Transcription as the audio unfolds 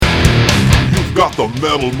got the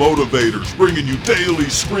Metal Motivators bringing you daily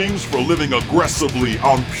screams for living aggressively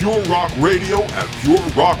on Pure Rock Radio at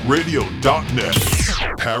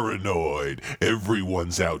purerockradio.net. Paranoid,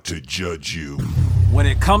 everyone's out to judge you. When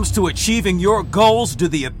it comes to achieving your goals, do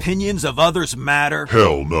the opinions of others matter?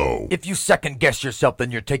 Hell no. If you second guess yourself,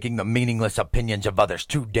 then you're taking the meaningless opinions of others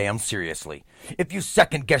too damn seriously. If you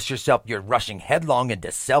second guess yourself, you're rushing headlong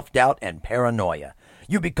into self-doubt and paranoia.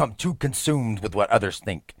 You become too consumed with what others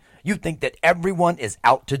think. You think that everyone is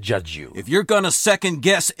out to judge you. If you're gonna second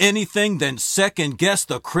guess anything, then second guess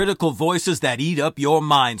the critical voices that eat up your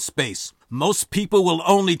mind space. Most people will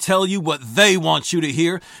only tell you what they want you to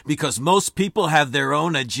hear because most people have their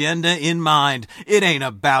own agenda in mind. It ain't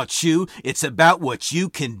about you. It's about what you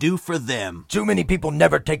can do for them. Too many people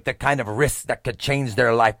never take the kind of risks that could change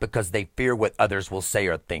their life because they fear what others will say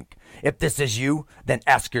or think. If this is you, then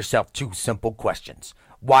ask yourself two simple questions.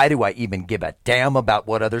 Why do I even give a damn about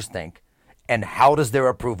what others think? And how does their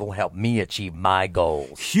approval help me achieve my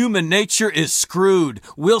goals? Human nature is screwed.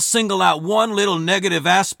 We'll single out one little negative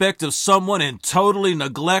aspect of someone and totally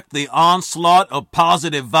neglect the onslaught of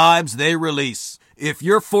positive vibes they release. If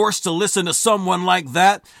you're forced to listen to someone like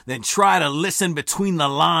that, then try to listen between the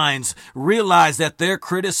lines. Realize that their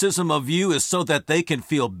criticism of you is so that they can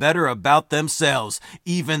feel better about themselves.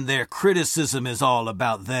 Even their criticism is all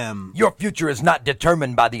about them. Your future is not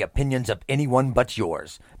determined by the opinions of anyone but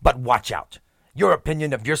yours. But watch out. Your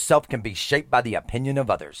opinion of yourself can be shaped by the opinion of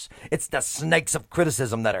others. It's the snakes of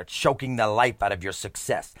criticism that are choking the life out of your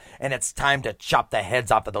success. And it's time to chop the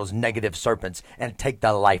heads off of those negative serpents and take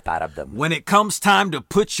the life out of them. When it comes time to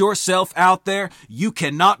put yourself out there, you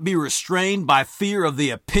cannot be restrained by fear of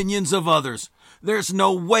the opinions of others. There's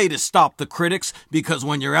no way to stop the critics because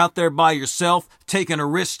when you're out there by yourself, taking a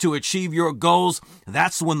risk to achieve your goals,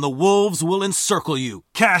 that's when the wolves will encircle you.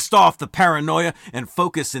 Cast off the paranoia and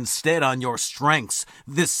focus instead on your strengths.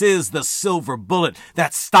 This is the silver bullet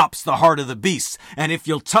that stops the heart of the beast. And if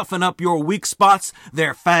you'll toughen up your weak spots,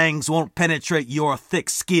 their fangs won't penetrate your thick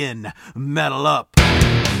skin. Metal up.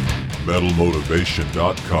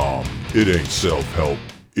 MetalMotivation.com. It ain't self-help,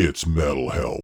 it's metal help.